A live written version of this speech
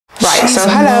Right, so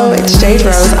hello, it's Jade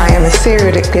Rose. I am a serial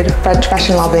addicted French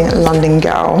fashion loving London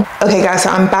girl. Okay guys,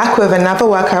 so I'm back with another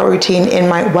workout routine in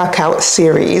my workout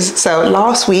series. So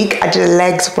last week I did a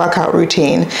legs workout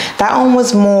routine. That one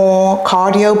was more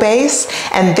cardio based,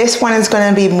 and this one is going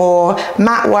to be more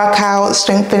mat workout,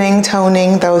 strengthening,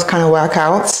 toning, those kind of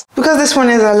workouts. Because this one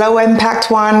is a low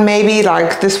impact one, maybe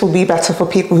like this will be better for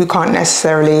people who can't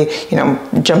necessarily, you know,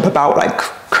 jump about like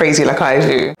crazy like I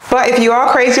do. But if you are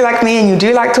crazy like me and you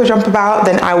do like to jump about,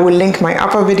 then I will link my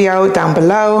other video down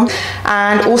below.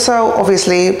 And also,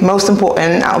 obviously, most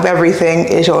important out of everything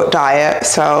is your diet.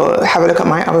 So have a look at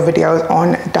my other videos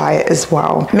on diet as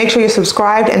well. Make sure you're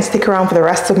subscribed and stick around for the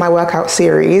rest of my workout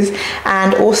series.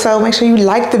 And also make sure you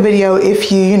like the video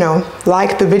if you know,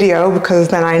 like the video, because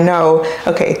then I know,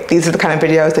 okay, these are the kind of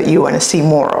videos that you want to see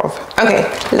more of. Okay,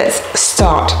 let's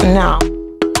start now.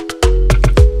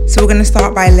 So we're going to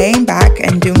start by laying back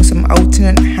and doing some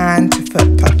alternate hand to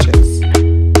foot touches.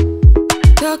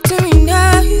 Talk to me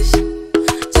nice,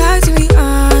 talk to me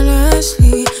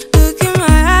honestly. Look in my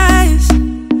eyes,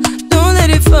 don't let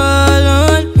it fall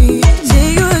on me.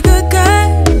 Say you're a good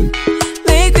guy,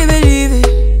 make me believe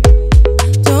it.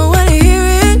 Don't wanna hear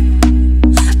it,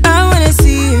 I wanna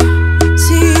see it.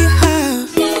 See how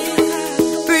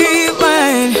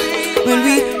rewind, when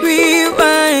we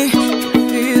rewind,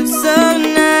 feels so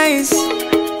nice.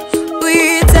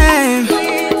 With time,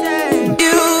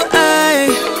 you I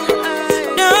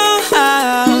know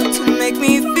how to make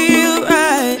me feel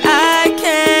right. I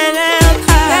can't help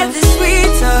how got this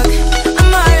sweet talk.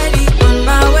 I'm already on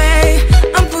my way.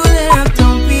 I'm pulling up,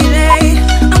 don't be late.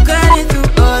 I'm cutting through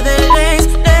all the lanes.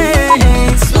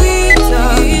 Sweet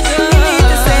talk, you need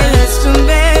to say let's do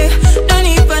me. No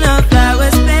need for no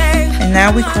flowers, babe. And now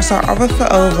we cross our other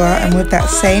foot over, and with that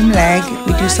same leg,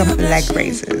 we do some leg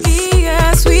raises.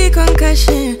 Yeah, sweet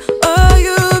concussion. Oh,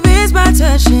 you miss my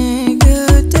touching. You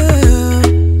do.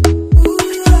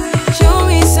 Show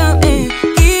me something.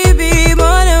 Give me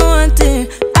more than one thing.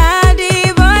 I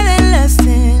need more than less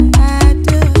than I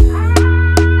do.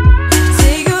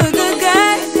 Say you're a good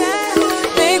guy,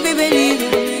 make me believe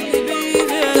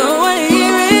it. Don't wanna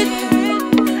hear it,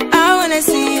 I wanna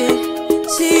see it.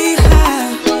 See how.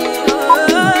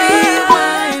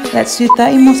 Let's do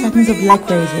 30 more seconds of leg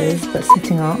raises, but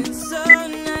sitting up.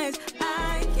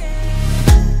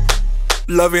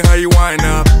 Loving how you wind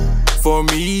up for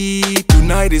me.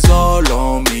 Tonight is all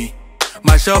on me.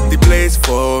 Mash up the place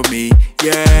for me.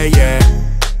 Yeah, yeah.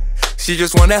 She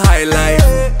just wanna highlight.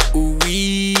 Ooh,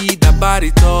 that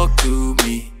body talk to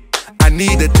me. I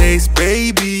need a taste,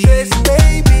 baby.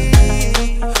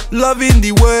 Loving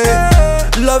the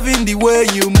way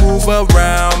you move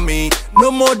around me.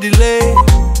 No more delay.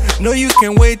 No, you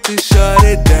can't wait to shut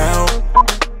it down.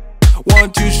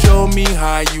 Won't you show me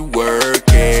how you work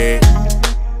it?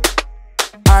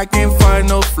 I can't find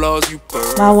no flaws, you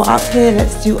perfect. While we're up here,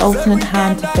 let's do alternate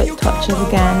hand to foot touches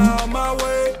again.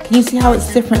 Can you see how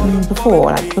it's different than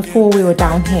before? Like before we were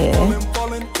down here,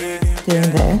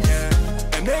 doing this.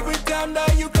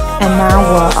 And now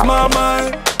we're up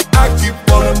here. I keep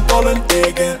falling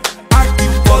again. I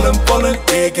keep falling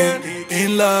again.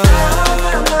 In love.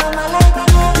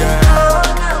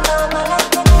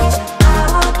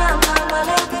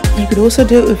 You could also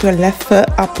do it with your left foot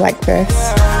up like this.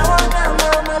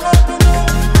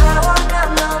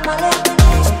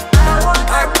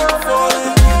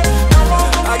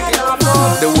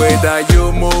 The way that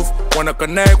you move, wanna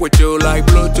connect with you like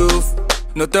Bluetooth.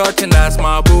 No touching, that's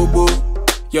my boo-boo.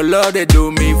 Your love, they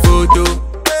do me voodoo.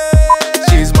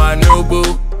 She's my new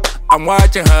boo. I'm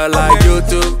watching her like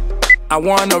YouTube. I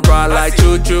wanna ride like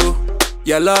choo-choo.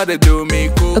 Your love, they do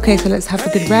me cool. Okay, so let's have a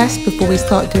good rest before we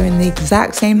start doing the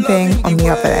exact same thing on the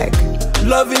other leg.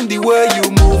 Loving the way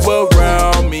you move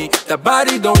around me. The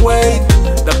body don't wait.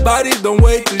 The body don't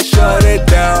wait to shut it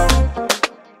down.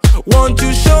 Won't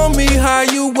you show me how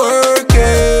you work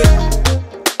it?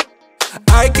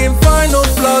 I can't find no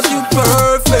flaws, you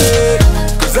perfect.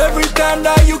 Cause every time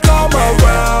that you come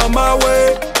around my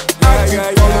way, I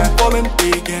keep falling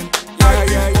again.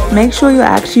 Make sure you're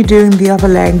actually doing the other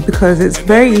leg, because it's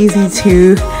very easy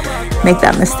to make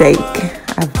that mistake.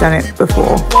 I've done it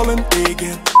before.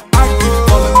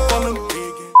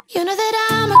 You know that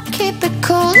I'ma keep it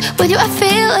cool. With you I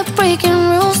feel like breaking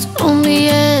rules. On the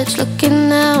edge,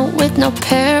 looking out with no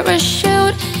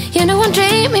parachute. You know I'm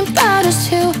dreaming about us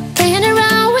two, playing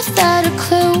around without a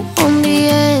clue. On the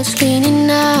edge, leaning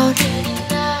out.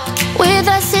 With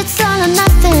us it's all or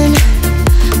nothing.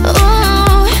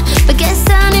 Ooh, but guess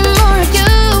I need more of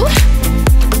you.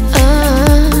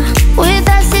 With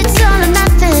us it's all or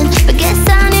nothing, but guess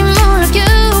I need more of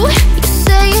you. You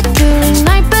say it during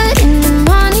night, but in the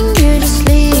morning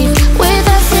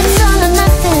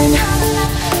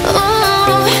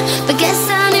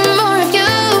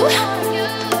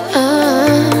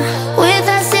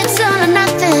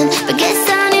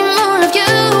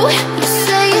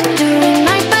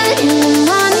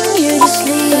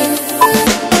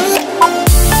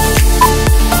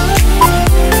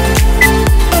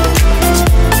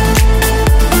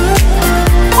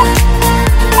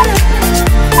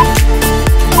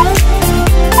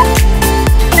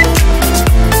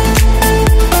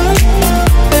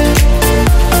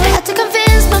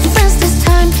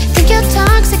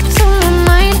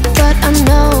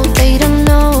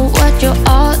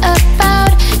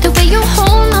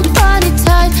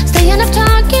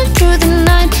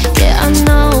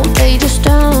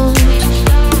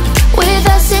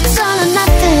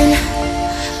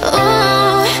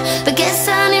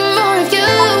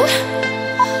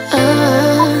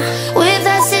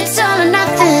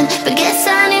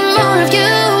more of you.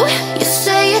 You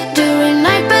say it during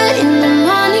night, but in the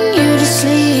morning you just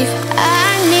leave.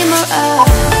 I need more of.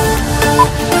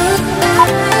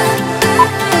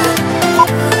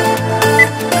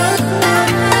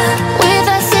 With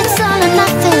us it's all or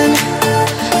nothing.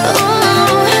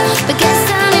 Ooh, but guess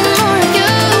I need more of you.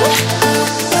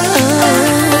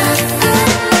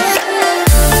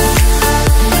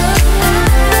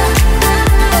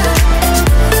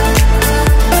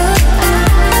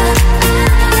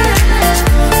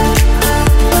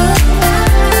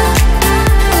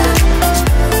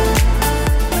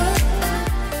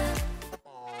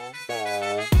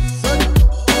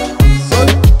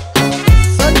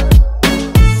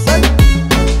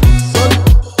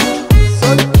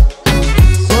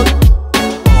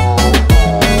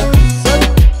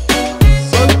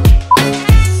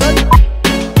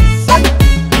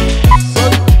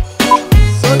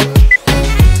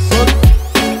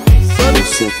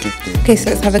 Okay, so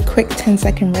let's have a quick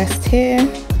 10-second rest here.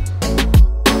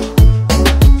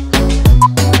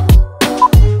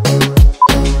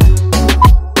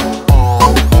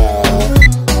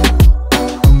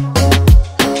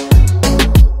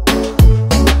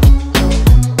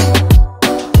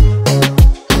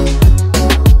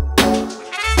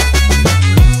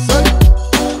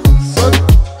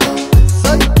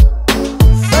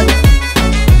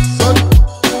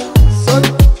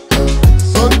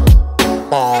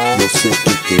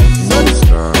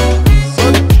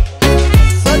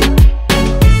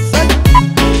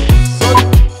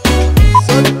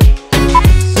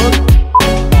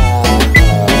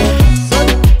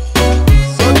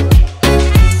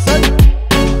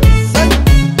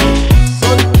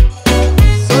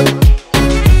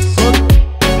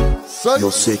 Yo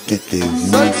sé que te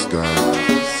gusta.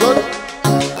 Sol,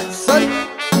 sol,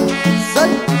 sol,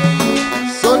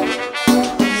 sol,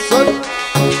 sol,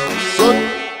 sol,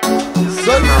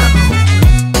 sol.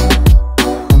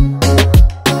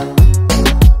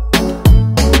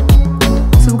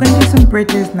 So we're going to do some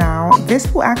bridges now.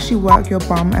 This will actually work your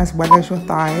bum as well as your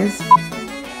thighs.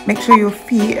 Make sure your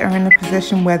feet are in a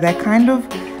position where they're kind of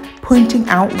pointing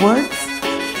outwards.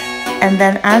 And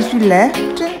then as you lift,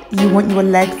 you want your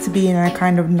legs to be in a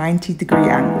kind of 90-degree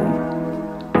angle.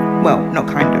 Well, not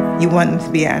kind of. You want them to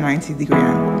be at a 90-degree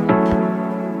angle.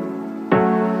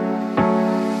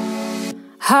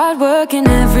 Hard working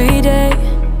every day,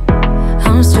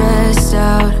 I'm stressed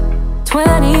out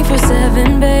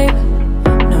 24/7, babe.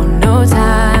 No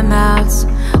timeouts.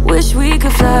 Wish we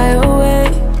could fly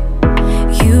away.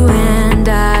 You and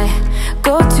I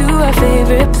go to our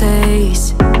favorite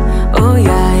place. Oh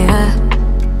yeah, yeah.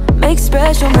 Make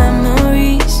special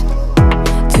memories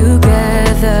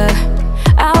together.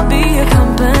 I'll be your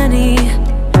company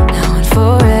now and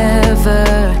forever.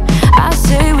 I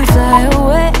say we fly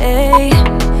away,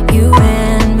 you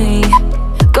and me,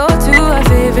 go to our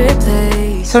favorite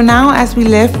place. So now as we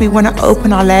lift, we want to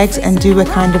open our legs and do a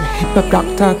kind of hip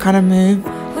abductor kind of move.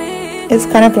 It's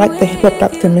kind of like the hip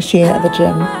abductor machine at the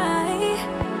gym.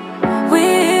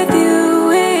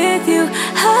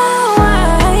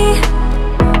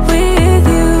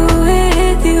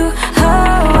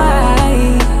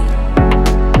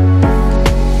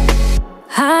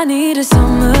 I need a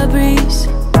summer breeze,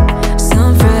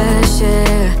 some fresh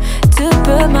air to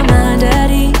put my mind at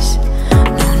ease.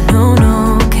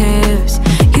 No cares.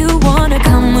 You wanna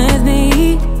come with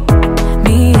me?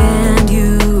 Me and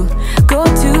you go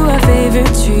to our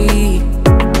favorite tree.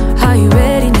 Are you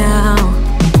ready now?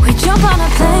 We jump on a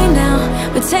plane now.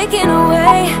 We're taking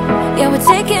away. Yeah, we're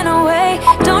taking away.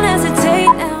 Don't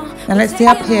hesitate now. Now let's stay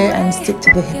up here and stick to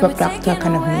the hip abductor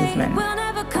kind of movement. We'll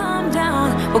never come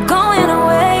down. We're going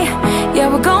away. Yeah,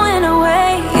 we're going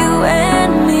away, you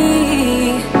and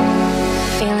me.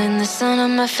 Feeling the sun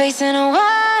on my face in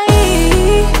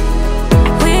Hawaii.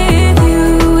 With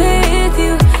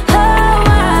you,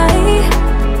 Hawaii.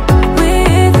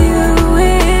 With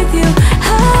you,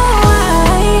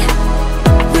 Hawaii.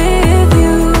 With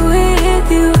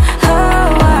you,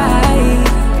 Hawaii.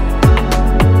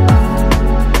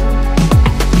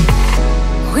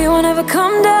 We won't ever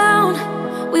come down.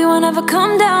 We won't ever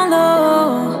come down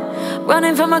low.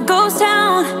 Running from a ghost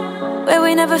town where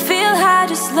we never feel high,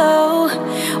 just low.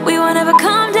 We won't ever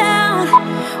come down.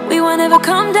 We won't ever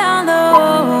come down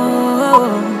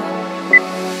low.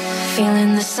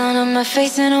 Feeling the sun on my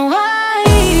face in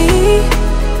Hawaii.